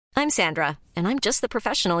I'm Sandra, and I'm just the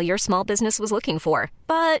professional your small business was looking for.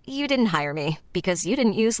 But you didn't hire me because you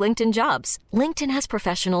didn't use LinkedIn Jobs. LinkedIn has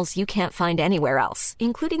professionals you can't find anywhere else,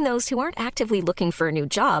 including those who aren't actively looking for a new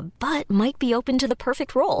job, but might be open to the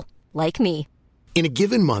perfect role, like me. In a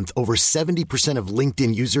given month, over 70% of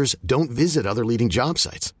LinkedIn users don't visit other leading job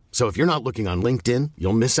sites. So if you're not looking on LinkedIn,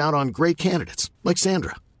 you'll miss out on great candidates like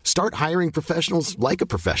Sandra. Start hiring professionals like a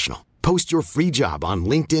professional. Post your free job on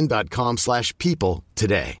linkedin.com/people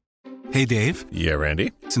today. Hey, Dave. Yeah,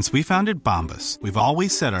 Randy. Since we founded Bombas, we've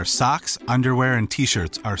always said our socks, underwear, and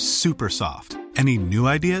T-shirts are super soft. Any new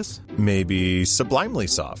ideas? Maybe sublimely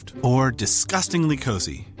soft. Or disgustingly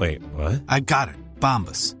cozy. Wait, what? I got it.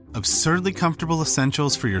 Bombas. Absurdly comfortable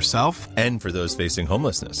essentials for yourself and for those facing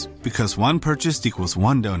homelessness. Because one purchased equals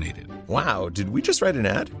one donated. Wow, did we just write an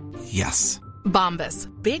ad? Yes. Bombas.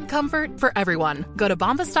 Big comfort for everyone. Go to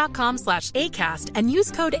bombas.com/ACAST and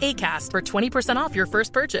use code ACAST for 20% off your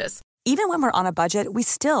first purchase. Even when we're on a budget, we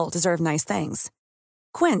still deserve nice things.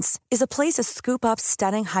 Quince is a place to scoop up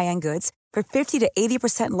stunning high-end goods for 50 to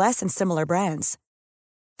 80% less than similar brands.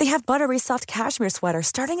 They have buttery soft cashmere sweaters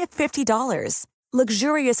starting at $50,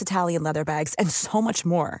 luxurious Italian leather bags, and so much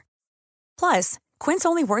more. Plus, Quince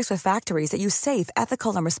only works with factories that use safe,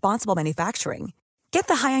 ethical, and responsible manufacturing. Get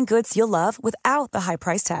the high-end goods you'll love without the high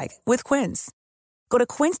price tag with Quince. Go to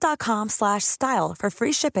quince.com/style for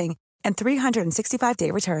free shipping and 365-day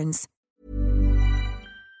returns.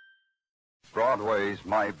 Broadway's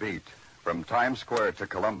My Beat. From Times Square to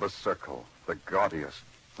Columbus Circle. The gaudiest,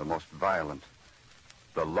 the most violent,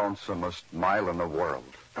 the lonesomest mile in the world.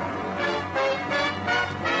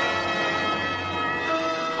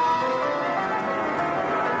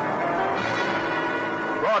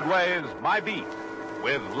 Broadway's My Beat,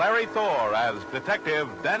 with Larry Thor as Detective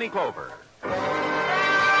Danny Clover.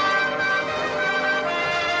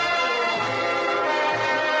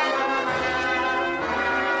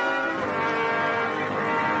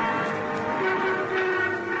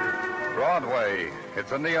 Broadway.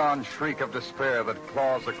 It's a neon shriek of despair that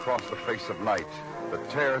claws across the face of night, that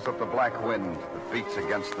tears up the black wind, that beats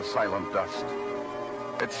against the silent dust.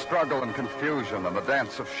 It's struggle and confusion and the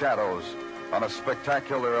dance of shadows on a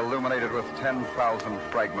spectacular illuminated with 10,000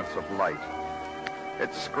 fragments of light.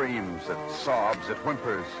 It screams, it sobs, it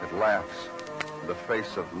whimpers, it laughs. The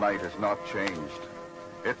face of night is not changed.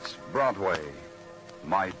 It's Broadway,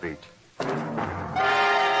 My Beat.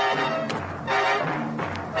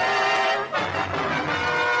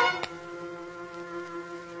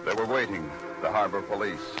 They were waiting, the harbor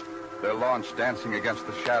police, their launch dancing against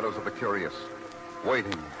the shadows of the curious,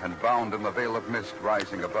 waiting and bound in the veil of mist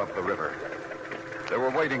rising above the river. They were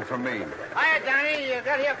waiting for me. Hiya, Danny. You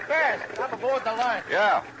got here fast. Up aboard the launch.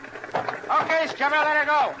 Yeah. Okay, Skipper, let her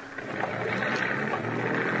go.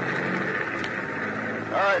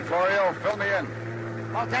 All right, Florio, fill me in.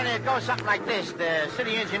 Well, Danny, it goes something like this. The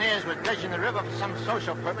city engineers were dredging the river for some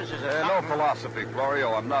social purposes. No philosophy,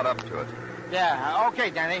 Florio. I'm not up to it. Yeah, okay,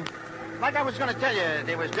 Danny. Like I was going to tell you,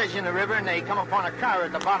 they was dredging the river and they come upon a car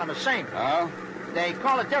at the bottom of the same. Huh? They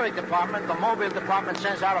call the derrick department. The mobile department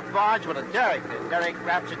sends out a barge with a derrick. The derrick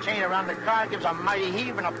wraps a chain around the car, gives a mighty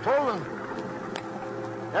heave and a pull, and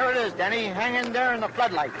there it is, Danny, hanging there in the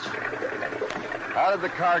floodlights. How did the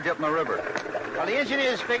car get in the river? Well, the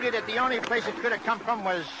engineers figured that the only place it could have come from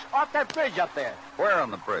was off that bridge up there. Where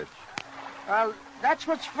on the bridge? Well, that's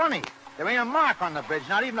what's funny. There ain't a mark on the bridge,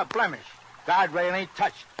 not even a blemish. Guardrail ain't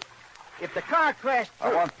touched. If the car crashed through...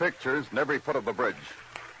 I want pictures and every foot of the bridge.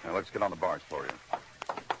 Now, let's get on the barge, Florio.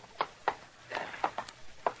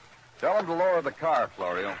 Tell him to lower the car,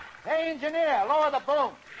 Florio. Hey, engineer, lower the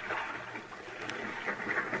boom.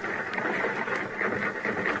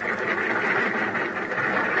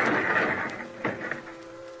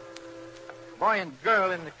 Boy and girl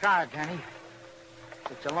in the car, Danny.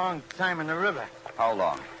 It's a long time in the river. How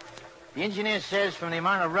long? The engineer says from the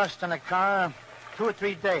amount of rust on the car, 2 or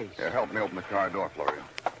 3 days. Here, help me open the car door, Florio.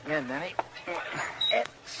 Yeah, Danny.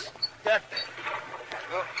 It's stuck.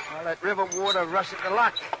 All that river water rusted the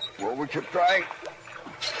lock. Well, we keep trying.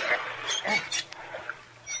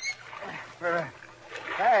 For a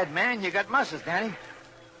bad man, you got muscles, Danny.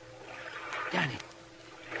 Danny.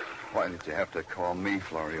 Why did you have to call me,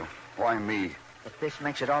 Florio? Why me? But this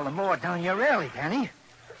makes it all the more down your alley, Danny.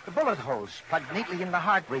 The bullet holes plugged neatly in the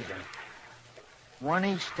heart region. 1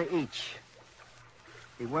 inch to each.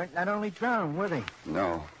 They weren't not only drowned, were they?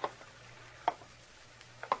 No.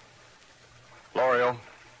 Florio,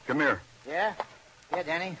 come here. Yeah? Yeah,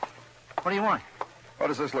 Danny. What do you want? What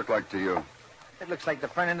does this look like to you? It looks like the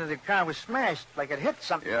front end of the car was smashed, like it hit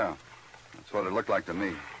something. Yeah, that's what it looked like to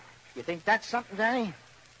me. You think that's something, Danny?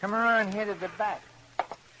 Come around here to the back.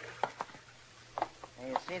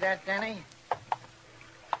 See that, Danny?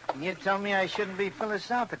 And you tell me I shouldn't be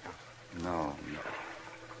philosophical. No.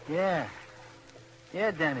 Yeah.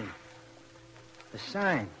 Yeah, Danny. A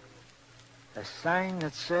sign. A sign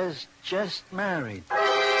that says just married.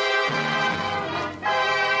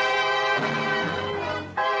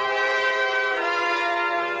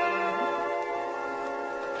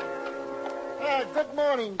 Good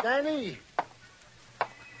morning, Danny.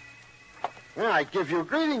 Well, I give you a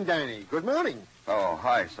greeting, Danny. Good morning. Oh,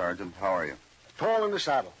 hi, Sergeant. How are you? Tall in the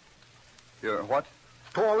saddle. You're what?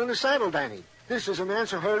 Tall in the saddle, Danny. This is an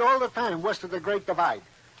answer heard all the time west of the Great Divide.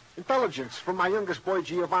 Intelligence from my youngest boy,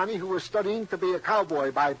 Giovanni, who was studying to be a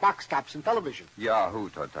cowboy by box tops and television. Yahoo,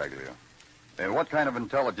 Tartaglia. And what kind of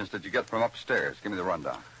intelligence did you get from upstairs? Give me the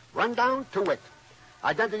rundown. Rundown to wit.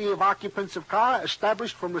 Identity of occupants of car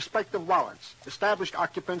established from respective wallets. Established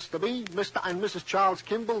occupants to be Mr. and Mrs. Charles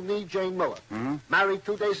Kimball, nee Jane Miller. Mm-hmm. Married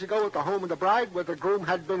 2 days ago at the home of the bride, where the groom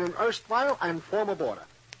had been an erstwhile and former boarder.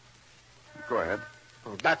 Go ahead.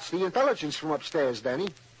 Well, that's the intelligence from upstairs, Danny.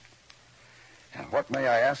 And what, may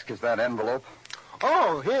I ask, is that envelope?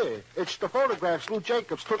 Oh, here. It's the photographs Lou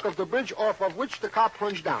Jacobs took of the bridge off of which the car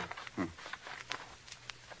plunged down.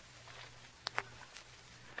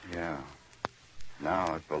 Yeah.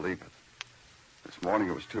 Now I believe it. This morning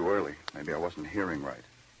it was too early. Maybe I wasn't hearing right.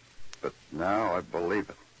 But now I believe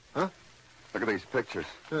it. Huh? Look at these pictures.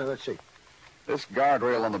 Let's see. This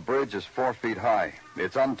guardrail on the bridge is 4 feet high.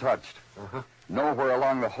 It's untouched. Uh-huh. Nowhere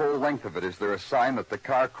along the whole length of it is there a sign that the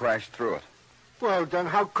car crashed through it. Well, then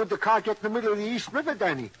how could the car get in the middle of the East River,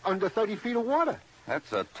 Danny, under 30 feet of water?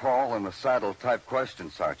 That's a tall in the saddle type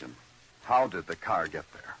question, Sergeant. How did the car get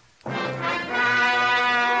there?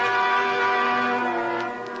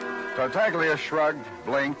 Tartaglia shrugged,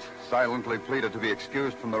 blinked, silently pleaded to be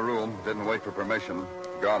excused from the room, didn't wait for permission,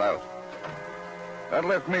 got out. That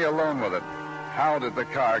left me alone with it. How did the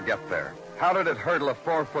car get there? How did it hurdle a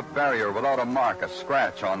 4-foot barrier without a mark, a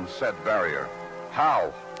scratch on said barrier?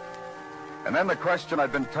 How? And then the question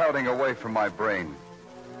I'd been touting away from my brain.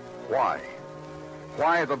 Why?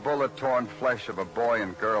 Why the bullet-torn flesh of a boy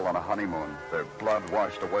and girl on a honeymoon, their blood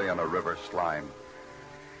washed away on a river slime?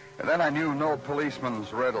 And then I knew no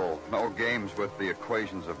policeman's riddle, no games with the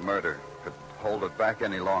equations of murder could hold it back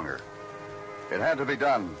any longer. It had to be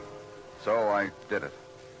done, so I did it.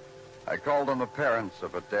 I called on the parents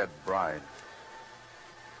of a dead bride.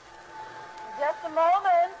 Just a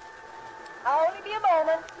moment. I'll only be a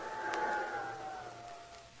moment.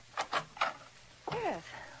 Yes.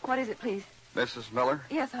 What is it, please? Mrs. Miller?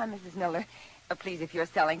 Yes, I'm Mrs. Miller. Please, if you're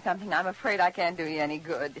selling something, I'm afraid I can't do you any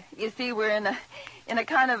good. You see, we're in a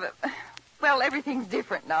kind of well, everything's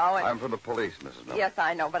different now. And... I'm from the police, Mrs. Miller. Yes,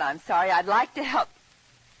 I know, but I'm sorry. I'd like to help.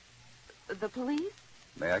 The police?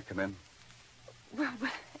 May I come in? Well,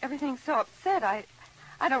 but everything's so upset. I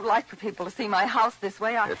don't like for people to see my house this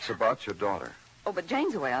way. It's about your daughter. Oh, but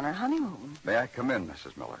Jane's away on her honeymoon. May I come in,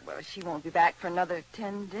 Mrs. Miller? Well, she won't be back for another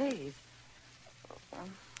 10 days.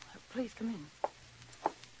 Please come in.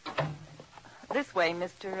 This way,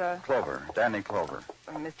 Mr. Clover, Danny Clover.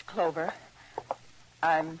 Mr. Clover.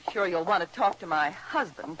 I'm sure you'll want to talk to my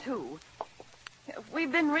husband, too.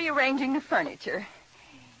 We've been rearranging the furniture.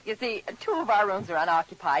 You see, 2 of our rooms are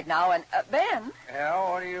unoccupied now, and Ben... Yeah,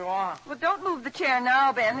 what do you want? Well, don't move the chair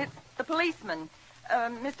now, Ben. It's the policeman,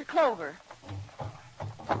 Mr. Clover.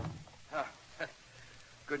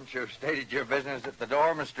 Couldn't you have stated your business at the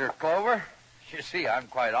door, Mr. Clover? You see, I'm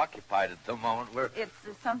quite occupied at the moment. It's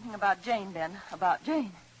something about Jane, Ben. About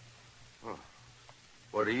Jane. Oh.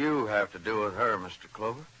 What do you have to do with her, Mr.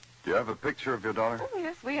 Clover? Do you have a picture of your daughter? Oh,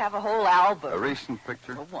 yes, we have a whole album. A recent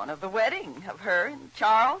picture? Well, one of the wedding of her and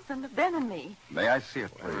Charles and of Ben and me. May I see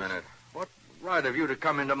it, please? Wait a minute. What right have you to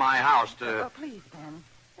come into my house to... Well, please, Ben.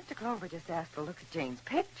 Mr. Clover just asked to look at Jane's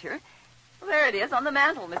picture. Well, there it is on the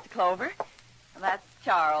mantel, Mr. Clover. And that's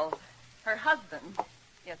Charles, her husband.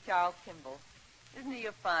 Yes, Charles Kimball. Isn't he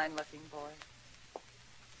a fine-looking boy?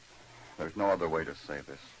 There's no other way to say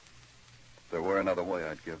this. If there were another way,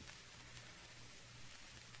 I'd give.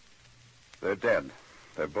 They're dead.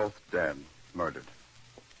 They're both dead. Murdered.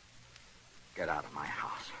 Get out of my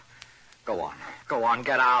house. Go on. Go on,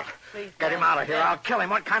 get out. Please, get Ben, him out of here. Ben. I'll kill him.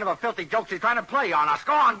 What kind of a filthy joke's he trying to play on us?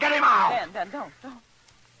 Go on, get him out. Ben, don't.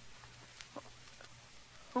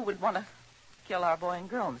 Who would want to kill our boy and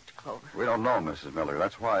girl, Mr. Clover? We don't know, Mrs. Miller.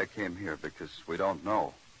 That's why I came here, because we don't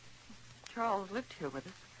know. Charles lived here with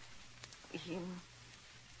us. He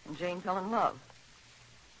and Jane fell in love.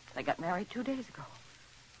 They got married 2 days ago.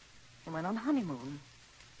 They went on honeymoon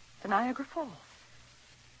to Niagara Falls.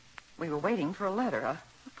 We were waiting for a letter, a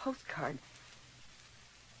postcard.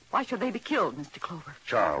 Why should they be killed, Mr. Clover?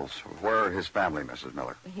 Charles, where are his family, Mrs.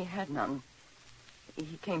 Miller? He had none.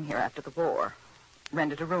 He came here after the war,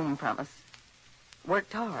 rented a room from us,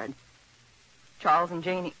 worked hard. Charles and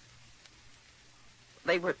Janie,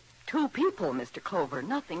 they were two people, Mr. Clover,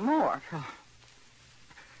 nothing more.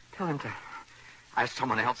 Tell him to ask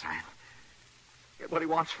someone else, Anne. Get what he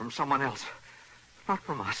wants from someone else, not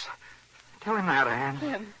from us. Tell him that, Anne.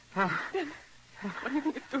 Ben, what do you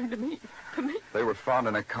think it's doing to me? To me? They were found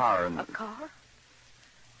in a car and... A car?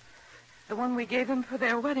 The one we gave him for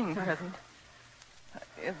their wedding present.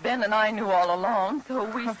 Ben and I knew all along, so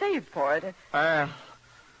we saved for it. Anne.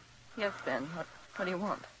 Yes, Ben. What do you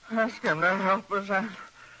want? Ask him to help us, Anne.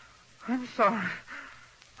 I'm sorry.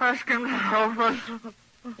 Ask him to help us.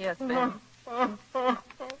 Yes, Ben.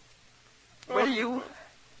 Will you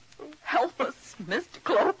help us, Mr.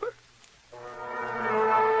 Clover?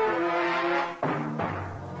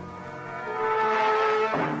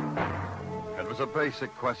 It was a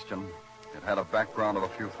basic question. It had a background of a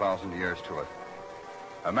few thousand years to it.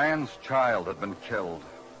 A man's child had been killed.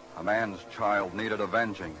 A man's child needed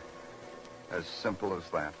avenging. As simple as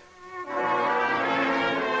that.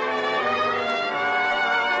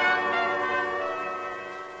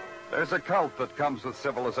 There's a cult that comes with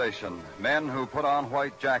civilization. Men who put on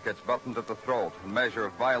white jackets buttoned at the throat and measure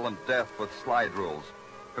violent death with slide rules.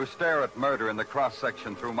 Who stare at murder in the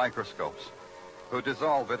cross-section through microscopes. Who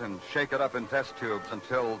dissolve it and shake it up in test tubes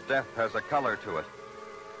until death has a color to it.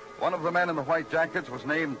 One of the men in the white jackets was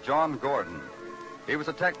named John Gordon. He was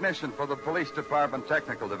a technician for the police department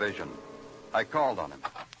technical division. I called on him.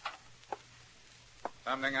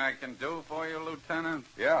 Something I can do for you, Lieutenant?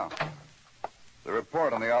 Yeah. The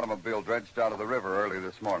report on the automobile dredged out of the river early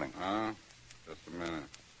this morning. Just a minute.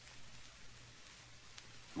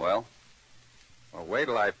 Well? Well, wait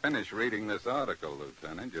till I finish reading this article,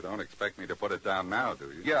 Lieutenant. You don't expect me to put it down now, do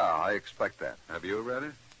you? Yeah, I expect that. Have you read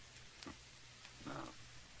it? No.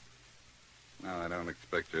 No, I don't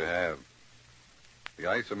expect you have. The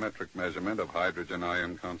isometric measurement of hydrogen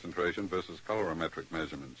ion concentration versus colorimetric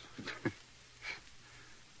measurements.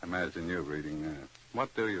 Imagine you reading that.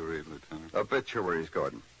 What do you read, Lieutenant? Obituaries,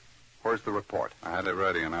 Gordon. Where's the report? I had it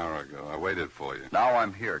ready an hour ago. I waited for you. Now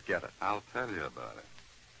I'm here. Get it. I'll tell you about it.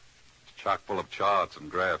 It's chock full of charts and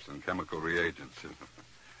graphs and chemical reagents.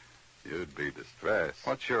 You'd be distressed.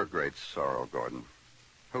 What's your great sorrow, Gordon?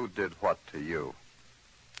 Who did what to you?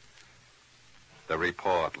 The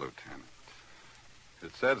report, Lieutenant.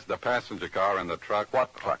 It says the passenger car and the truck...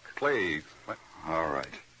 What truck? Please. All right.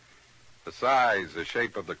 The size, the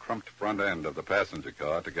shape of the crumped front end of the passenger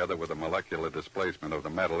car, together with the molecular displacement of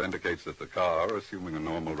the metal, indicates that the car, assuming a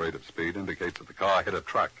normal rate of speed, indicates that the car hit a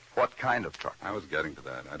truck. What kind of truck? I was getting to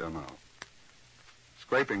that. I don't know.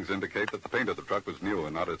 Scrapings indicate that the paint of the truck was new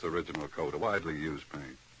and not its original coat, a widely used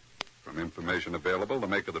paint. From information available, the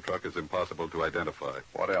make of the truck is impossible to identify.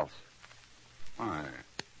 What else? Why,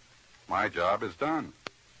 my job is done.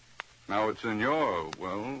 Now it's in your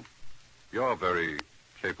very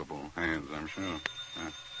capable hands, I'm sure.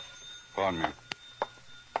 Pardon me.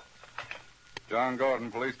 John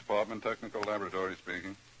Gordon, Police Department, Technical Laboratory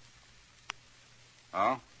speaking.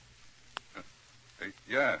 Oh?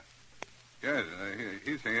 Yeah. Yes,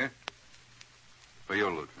 he's here. For you,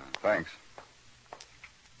 Lieutenant. Thanks.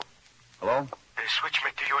 Hello? They switched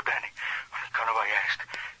me to you, Danny. On account of I asked.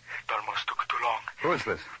 It almost took too long. Who is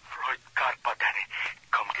this? Floyd Carpa, Danny.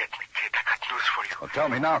 Come get me, kid. I got news for you. Well, tell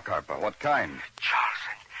me now, Carpa. What kind? Charles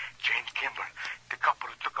and Jane Kimball. The couple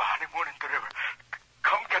who took a honeymoon in the river.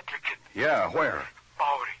 Come get me, kid. Yeah, where?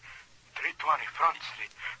 Bowery. 320 Front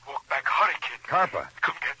Street. Walk back, hurry, kid. Carpa.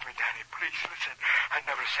 Come get me, Danny. Please, listen. I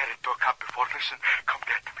never said it to a cop before. Listen. Come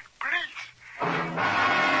get me. Please.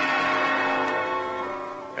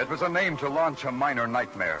 It was a name to launch a minor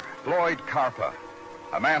nightmare. Floyd Carpa.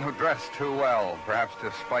 A man who dressed too well, perhaps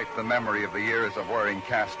to spite the memory of the years of wearing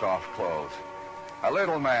cast-off clothes. A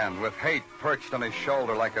little man with hate perched on his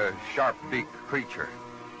shoulder like a sharp-beaked creature.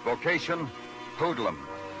 Vocation, hoodlum.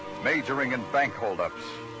 Majoring in bank holdups.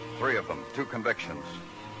 3 of them, 2 convictions.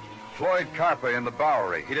 Floyd Carpa in the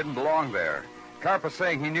Bowery. He didn't belong there. Carpa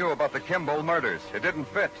saying he knew about the Kimball murders. It didn't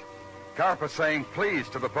fit. Carpa saying please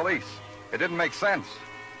to the police. It didn't make sense.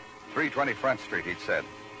 320 Front Street, he'd said.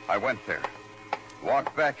 I went there.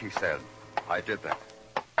 Walked back, he said. I did that.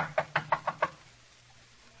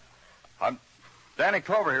 I'm Danny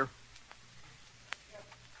Clover here.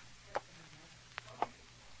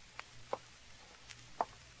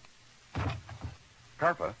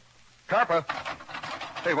 Carpa? Carpa?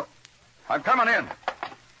 Hey, what? I'm coming in.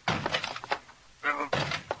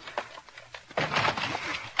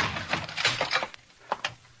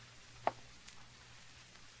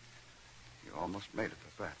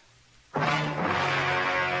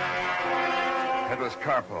 It was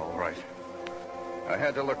Carpo, all right. I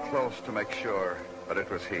had to look close to make sure, but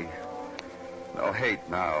it was he. No hate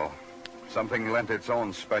now. Something lent its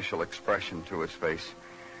own special expression to his face.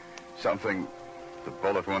 Something, the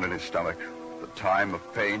bullet wound in his stomach, the time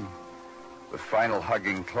of pain, the final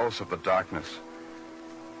hugging close of the darkness.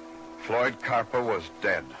 Floyd Carpo was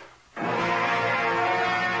dead.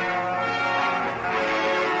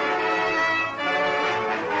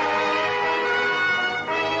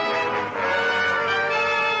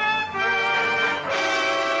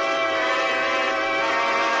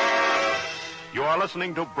 You are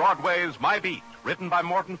listening to Broadway's My Beat, written by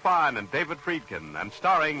Morton Fine and David Friedkin, and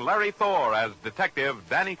starring Larry Thor as Detective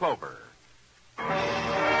Danny Clover.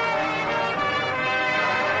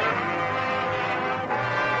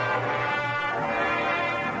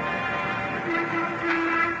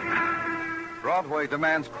 Broadway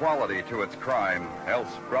demands quality to its crime, else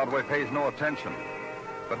Broadway pays no attention.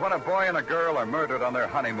 But when a boy and a girl are murdered on their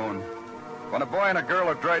honeymoon, when a boy and a girl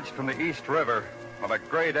are dredged from the East River, when a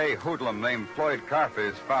grade-A hoodlum named Floyd Carpa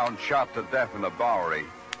is found shot to death in the Bowery,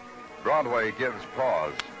 Broadway gives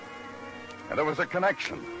pause. And there was a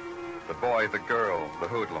connection. The boy, the girl, the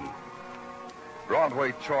hoodlum.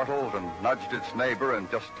 Broadway chortled and nudged its neighbor and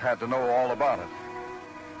just had to know all about it.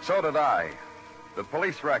 So did I. The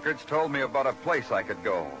police records told me about a place I could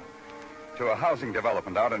go, to a housing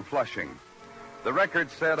development out in Flushing. The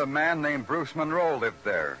records said a man named Bruce Monroe lived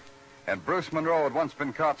there, and Bruce Monroe had once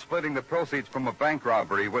been caught splitting the proceeds from a bank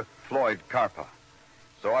robbery with Floyd Carpa.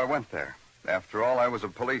 So I went there. After all, I was a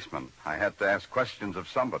policeman. I had to ask questions of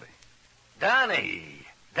somebody. Danny,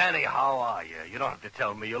 how are you? You don't have to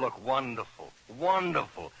tell me. You look wonderful.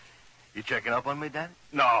 Wonderful. You checking up on me, Danny?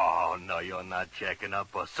 No, you're not checking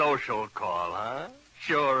up. A social call, huh?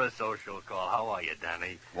 Sure, a social call. How are you,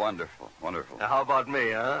 Danny? Wonderful. Now, how about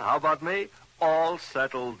me, huh? How about me? All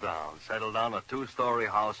settled down. Settled down a 2-story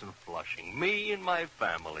house in Flushing. Me and my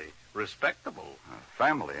family. Respectable.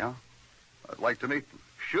 Family, huh? I'd like to meet them.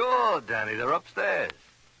 Sure, Danny. They're upstairs.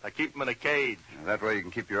 I keep them in a cage. That way you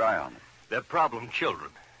can keep your eye on them. They're problem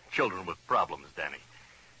children. Children with problems, Danny.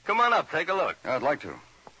 Come on up. Take a look. I'd like to.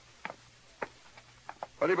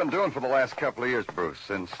 What have you been doing for the last couple of years, Bruce,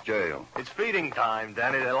 since jail? It's feeding time,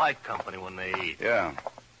 Danny. They like company when they eat. Yeah.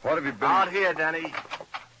 What have you been... Out here, Danny.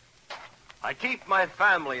 I keep my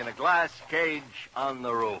family in a glass cage on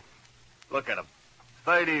the roof. Look at them.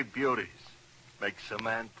 30 beauties. Makes a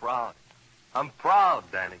man proud. I'm proud,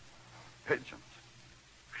 Danny. Pigeons.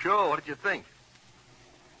 Sure, what did you think?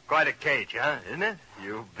 Quite a cage, huh? Isn't it?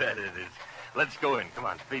 You bet it is. Let's go in. Come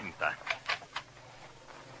on, feeding time.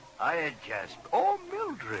 Hiya, Jasper. Oh,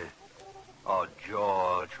 Mildred. Oh,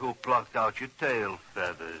 George, who plucked out your tail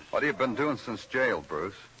feathers? What have you been doing since jail,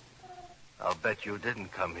 Bruce? I'll bet you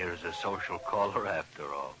didn't come here as a social caller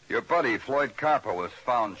after all. Your buddy, Floyd Carpa, was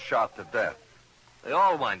found shot to death. They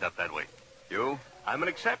all wind up that way. You? I'm an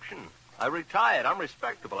exception. I retired. I'm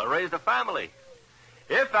respectable. I raised a family.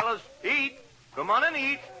 Here, fellas, eat. Come on and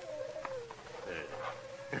eat.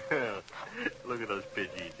 Look at those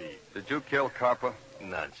pidgeys eat. Did you kill Carpa?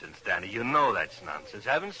 Nonsense, Danny. You know that's nonsense.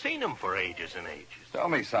 I haven't seen him for ages and ages. Tell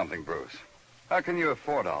me something, Bruce. How can you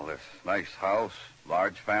afford all this? Nice house,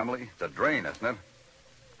 large family. It's a drain, isn't it?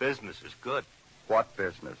 Business is good. What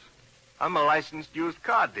business? I'm a licensed used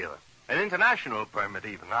car dealer. An international permit,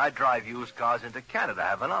 even. I drive used cars into Canada. I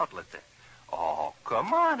have an outlet there. Oh,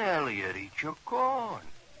 come on, Elliot. Eat your corn.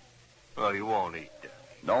 Oh, you won't eat, Danny.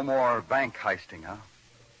 No more bank heisting, huh?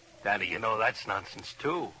 Danny, you know that's nonsense,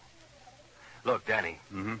 too. Look, Danny.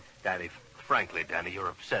 Mm-hmm. Danny, frankly, Danny, you're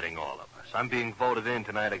upsetting all of us. I'm being voted in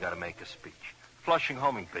tonight. I got to make a speech. Flushing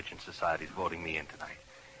Homing Pigeon Society's voting me in tonight.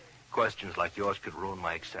 Questions like yours could ruin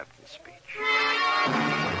my acceptance speech.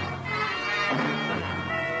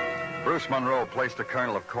 Bruce Monroe placed a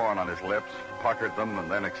kernel of corn on his lips, puckered them,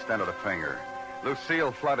 and then extended a finger.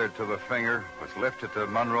 Lucille fluttered to the finger, was lifted to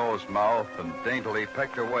Monroe's mouth, and daintily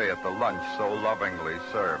pecked away at the lunch so lovingly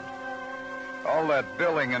served. All that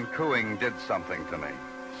billing and cooing did something to me,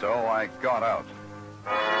 so I got out.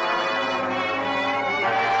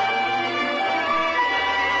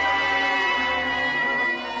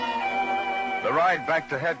 The ride back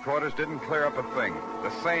to headquarters didn't clear up a thing.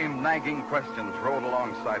 The same nagging questions rode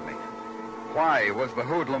alongside me. Why was the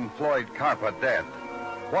hoodlum Floyd Carpa dead?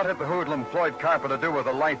 What had the hoodlum Floyd Carpa to do with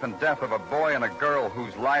the life and death of a boy and a girl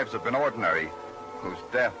whose lives had been ordinary, whose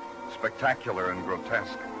death spectacular and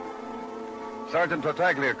grotesque? Sergeant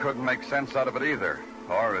Tartaglia couldn't make sense out of it either,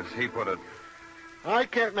 or as he put it... I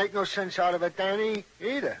can't make no sense out of it, Danny,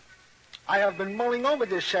 either. I have been mulling over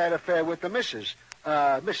this sad affair with the Mrs.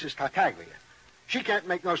 Tartaglia. She can't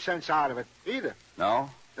make no sense out of it either. No?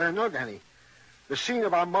 No, Danny. The scene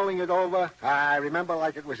of our mulling it over, I remember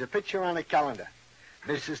like it was a picture on a calendar.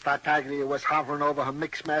 Mrs. Tartaglia was hovering over her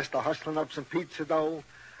mixmaster, hustling up some pizza dough.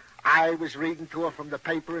 I was reading to her from the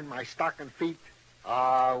paper in my stocking feet.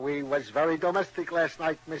 We was very domestic last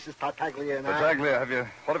night, Mrs. Tartaglia and I. Tartaglia,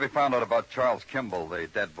 what have you found out about Charles Kimball, the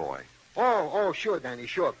dead boy? Oh, sure, Danny,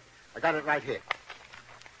 sure. I got it right here.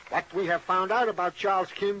 What we have found out about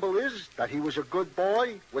Charles Kimball is that he was a good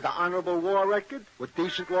boy with an honorable war record, with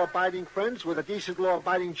decent law-abiding friends, with a decent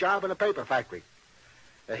law-abiding job in a paper factory.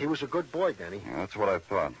 He was a good boy, Danny. Yeah, that's what I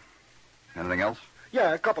thought. Anything else?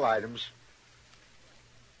 Yeah, a couple items.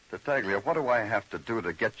 Tartaglia, what do I have to do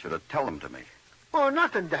to get you to tell them to me? Oh,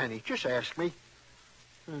 nothing, Danny. Just ask me.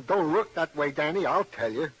 Don't look that way, Danny. I'll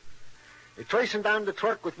tell you. Tracing down the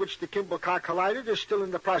truck with which the Kimball car collided is still in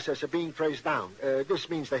the process of being traced down. This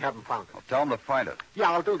means they haven't found it. Well, tell them to find it. Yeah,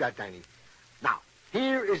 I'll do that, Danny. Now,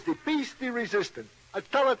 here is the piece de resistance, a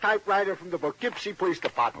teletypewriter from the Poughkeepsie Police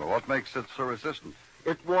Department. Well, what makes it so resistant?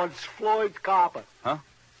 It wants Floyd Carper. Huh?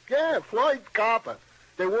 Yeah, Floyd Carper.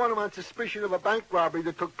 They want him on suspicion of a bank robbery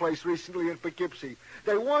that took place recently in Poughkeepsie.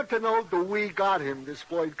 They want to know, do we got him, this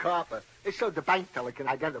Floyd Carper? It's so the bank teller can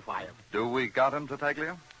identify him. Do we got him,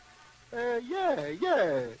 Tartaglia?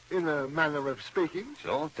 Yeah, in a manner of speaking.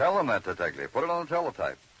 So tell them that, Tartaglia. Put it on the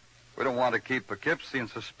teletype. We don't want to keep Poughkeepsie in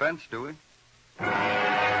suspense, do we?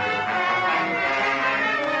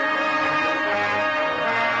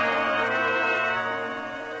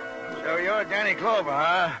 So you're Danny Clover,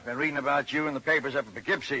 huh? Been reading about you in the papers up in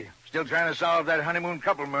Poughkeepsie. Still trying to solve that honeymoon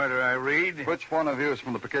couple murder, I read. Which one of you is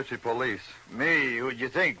from the Poughkeepsie police? Me. Who'd you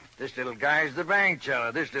think? This little guy's the bank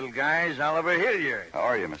teller. This little guy's Oliver Hilliard. How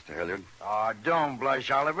are you, Mr. Hilliard? Oh, don't blush,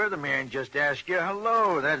 Oliver. The man just asked you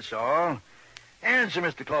hello, that's all. Answer,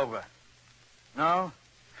 Mr. Clover. No?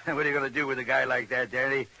 What are you going to do with a guy like that,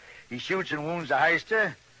 Danny? He shoots and wounds a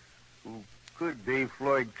heister who could be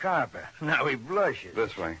Floyd Carper. Now he blushes.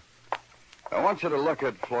 This way. I want you to look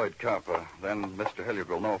at Floyd Carper. Then Mr. Hilliard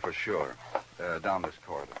will know for sure. Down this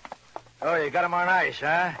corridor. Oh, you got him on ice,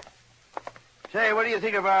 huh? Say, what do you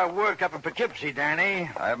think of our work up in Poughkeepsie, Danny?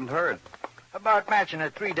 I haven't heard. About matching a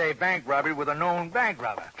 3-day bank robbery with a known bank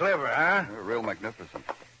robber. Clever, huh? You're real magnificent.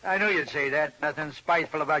 I knew you'd say that. Nothing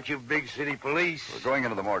spiteful about you big city police. We're going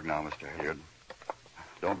into the morgue now, Mr. Hilliard.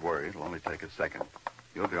 Don't worry. It'll only take a second.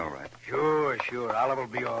 You'll be all right. Sure. Oliver will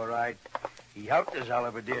be all right. He helped us,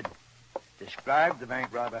 Oliver did. Described the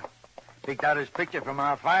bank robber. Picked out his picture from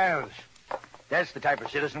our files. That's the type of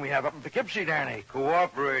citizen we have up in Poughkeepsie, Danny.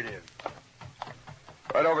 Cooperative.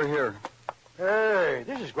 Right over here. Hey,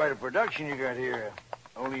 this is quite a production you got here.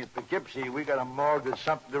 Only at Poughkeepsie, we got a morgue that's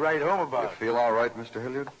something to write home about. You feel all right, Mr.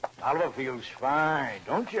 Hilliard? Oliver feels fine,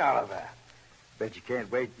 don't you, Oliver? Bet you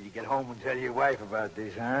can't wait till you get home and tell your wife about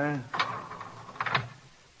this, huh?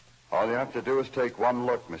 All you have to do is take one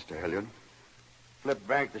look, Mr. Hilliard. Flip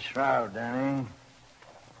back the shroud, Danny.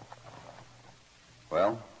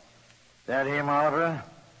 Well? That him, Oliver?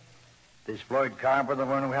 This Floyd Carper, the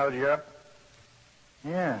one who held you up?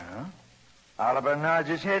 Yeah. Oliver nods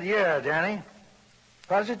his head, yeah, Danny.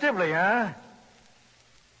 Positively, huh?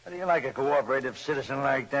 How do you like a cooperative citizen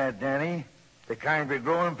like that, Danny? The kind we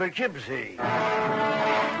grow in Poughkeepsie.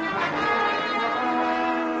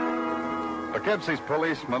 Poughkeepsie's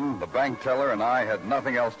policeman, the bank teller, and I had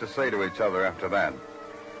nothing else to say to each other after that.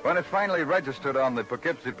 When it finally registered on the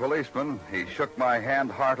Poughkeepsie policeman, he shook my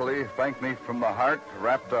hand heartily, thanked me from the heart,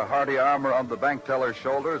 wrapped a hearty arm around the bank teller's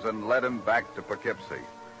shoulders, and led him back to Poughkeepsie.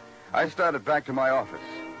 I started back to my office.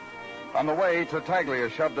 On the way, Tartaglia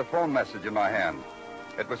shoved a phone message in my hand.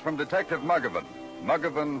 It was from Detective Muggavan.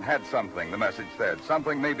 Muggavan had something, the message said.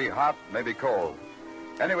 Something maybe hot, maybe cold.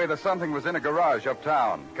 Anyway, the something was in a garage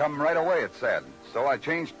uptown. Come right away, it said. So I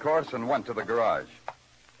changed course and went to the garage.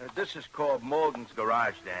 This is called Morgan's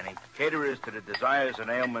Garage, Danny. Caterers to the desires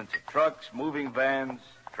and ailments of trucks, moving vans,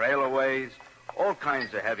 trailerways, all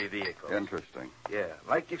kinds of heavy vehicles. Interesting. Yeah,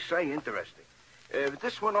 like you say, interesting.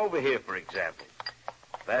 This one over here, for example.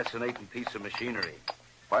 Fascinating piece of machinery.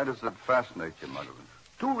 Why does it fascinate you, Muggavan?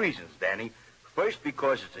 2 reasons, Danny. First,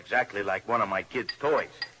 because it's exactly like one of my kids' toys.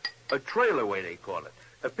 A trailerway, they call it.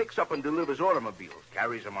 It picks up and delivers automobiles,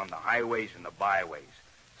 carries them on the highways and the byways.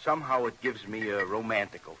 Somehow it gives me a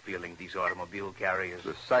romantical feeling, these automobile carriers.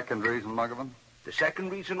 The second reason, Muggavan? The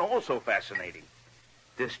second reason also fascinating.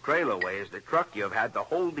 This trailerway is the truck you've had the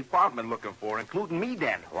whole department looking for, including me,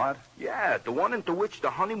 Danny. What? Yeah, the one into which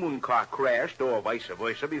the honeymoon car crashed, or vice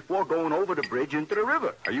versa, before going over the bridge into the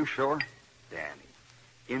river. Are you sure? Danny,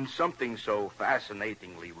 in something so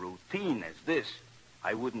fascinatingly routine as this,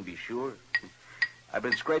 I wouldn't be sure. I've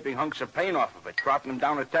been scraping hunks of paint off of it, trotting them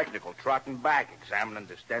down to technical, trotting back, examining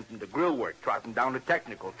the stent and the grill work, trotting down to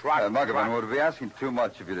technical, trotting... Muggavan, would it be asking too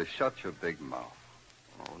much of you to shut your big mouth?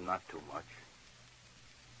 Oh, not too much.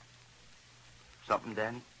 Something,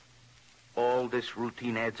 Danny? All this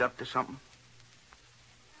routine adds up to something?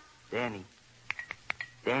 Danny,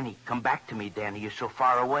 come back to me, Danny. You're so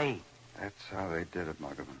far away. That's how they did it,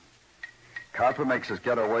 Muggavan. Carper makes us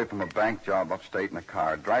get away from a bank job upstate in a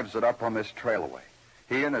car, drives it up on this trailaway.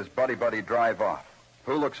 He and his buddy drive off.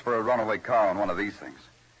 Who looks for a runaway car on one of these things?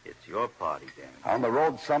 It's your party, Danny. On the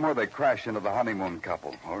road somewhere, they crash into the honeymoon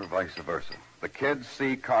couple, or vice versa. The kids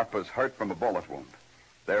see Carper's hurt from a bullet wound.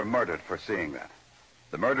 They're murdered for seeing that.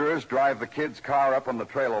 The murderers drive the kids' car up on the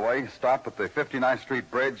trailaway, stop at the 59th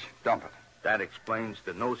Street Bridge, dump it. That explains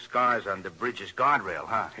the no scars on the bridge's guardrail,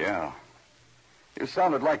 huh? Yeah. You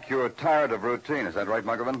sounded like you were tired of routine. Is that right,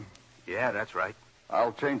 Muggavan? Yeah, that's right.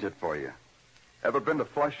 I'll change it for you. Ever been to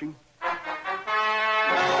Flushing?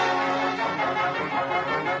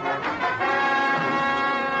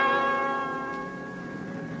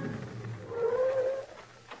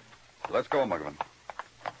 Let's go, Muggavan.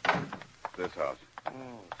 This house. Oh,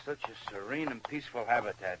 such a serene and peaceful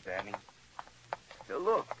habitat, Danny. Hey,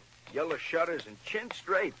 look, yellow shutters and chintz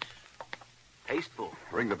drapes. Tasteful.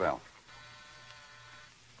 Ring the bell.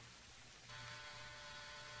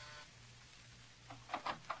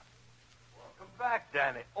 Welcome back,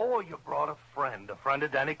 Danny. Oh, you brought a friend of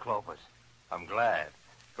Danny Clover's. I'm glad.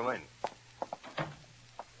 Come in.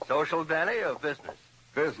 Social, Danny, or business?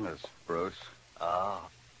 Business, Bruce. Ah.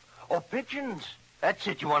 Oh, pigeons. That's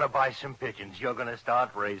it. You want to buy some pigeons. You're going to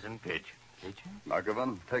start raising pigeons. Pigeons?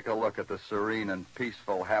 Muggavan, take a look at the serene and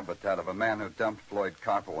peaceful habitat of a man who dumped Floyd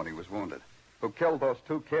Carper when he was wounded. Who killed those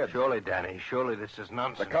two kids. Surely, Danny. Surely this is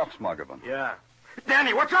nonsense. The cops, Muggavan. Yeah.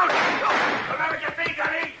 Danny, watch out! Don't let me get me,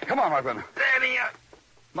 Danny! Come on, Muggavan. Danny,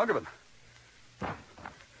 Muggavan.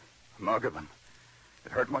 Muggavan.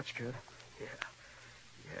 It hurt much, kid?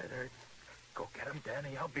 Yeah, it hurt. Go get him,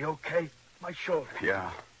 Danny. I'll be okay. My shoulder.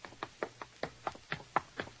 Yeah.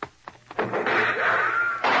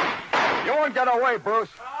 You won't get away,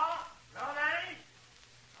 Bruce. No, Danny.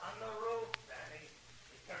 On the roof, Danny.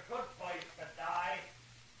 It's a good place to die.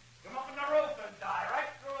 Come up on the roof and die.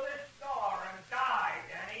 Right through this door and die,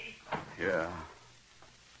 Danny. Yeah.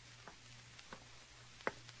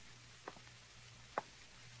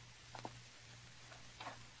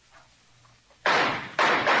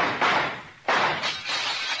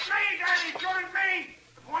 Me, Danny. Join me.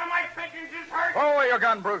 If one of my pigeons is hurt. Throw away your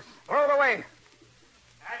gun, Bruce. Throw it away.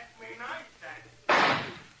 That's me nice, Danny.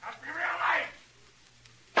 Must be real nice.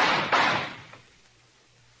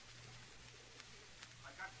 I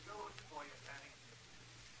got news for you, Danny.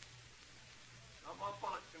 No more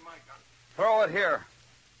bullets in my gun. Throw it here.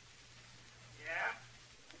 Yeah?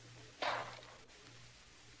 See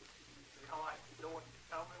how I do what you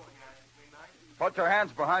tell me when you ask me nice? Put your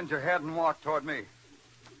hands behind your head and walk toward me.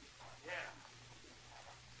 Yeah.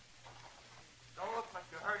 Don't look like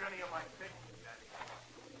you hurt any of my pigeons, Daddy.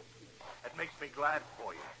 That makes me glad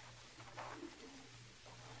for you.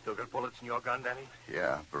 Still got bullets in your gun, Danny?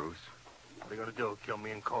 Yeah, Bruce. What are you going to do, kill me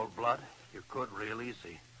in cold blood? You could real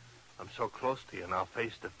easy. I'm so close to you now,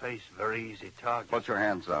 face to face, very easy target. Put your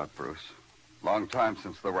hands out, Bruce. Long time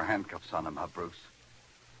since there were handcuffs on him, huh, Bruce?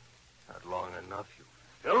 Not long enough, you...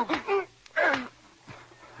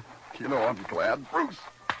 You know, I'm glad, Bruce.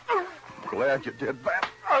 Glad you did that.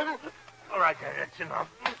 All right, Daddy, that's enough.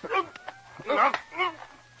 Enough. Now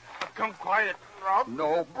come quiet, Rob.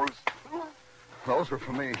 No, Bruce. Those were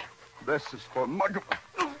for me. This is for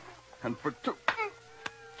Muggavan. And for two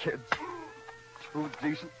kids. Two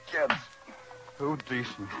decent kids. Two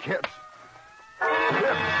decent kids.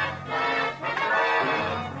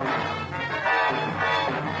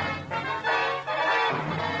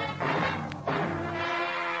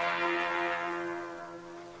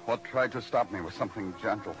 What tried to stop me was something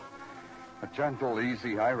gentle. A gentle,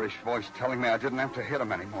 easy Irish voice telling me I didn't have to hit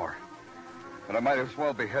him anymore. But I might as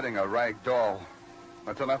well be hitting a rag doll.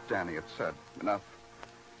 That's enough, Danny, it said. Enough.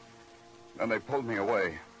 Then they pulled me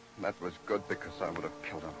away. That was good because I would have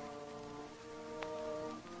killed him.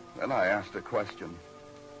 Then I asked a question.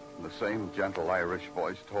 And the same gentle Irish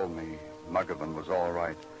voice told me Muggavan was all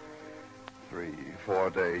right. 3, 4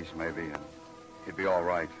 days, maybe, and he'd be all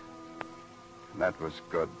right. And that was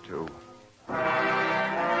good, too.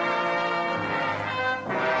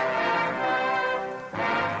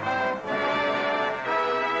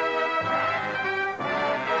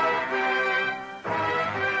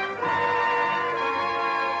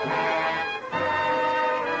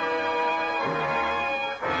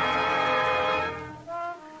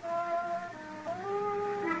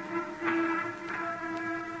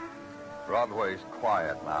 Broadway's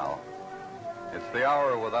quiet now. It's the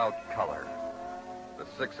hour without color. The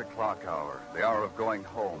 6 o'clock hour, the hour of going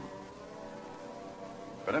home.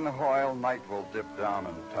 But in a while, night will dip down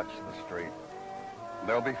and touch the street.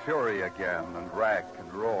 There'll be fury again, and rack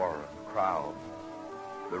and roar and crowd.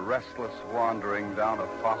 The restless wandering down a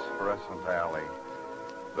phosphorescent alley.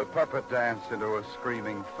 The puppet dance into a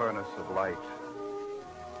screaming furnace of light.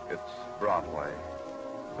 It's Broadway,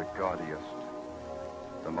 the gaudiest,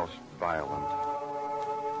 the most violent,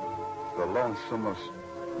 the lonesomest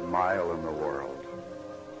mile in the world.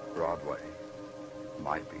 Broadway,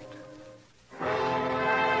 my beat.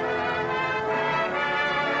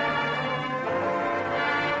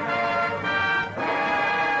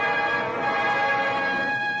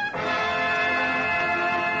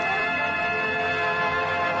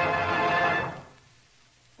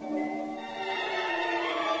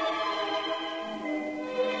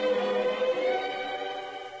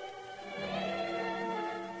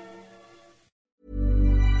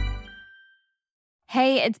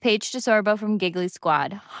 Hey, it's Paige DeSorbo from Giggly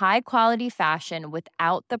Squad. High quality fashion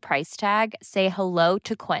without the price tag. Say hello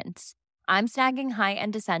to Quince. I'm snagging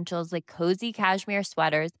high-end essentials like cozy cashmere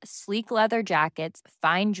sweaters, sleek leather jackets,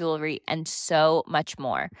 fine jewelry, and so much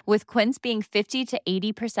more. With Quince being 50 to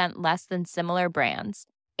 80% less than similar brands.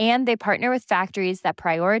 And they partner with factories that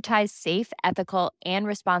prioritize safe, ethical, and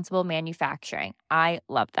responsible manufacturing. I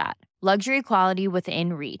love that. Luxury quality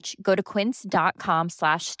within reach. Go to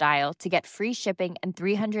quince.com/style to get free shipping and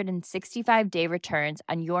 365-day returns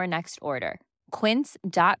on your next order.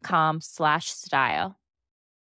 Quince.com/style.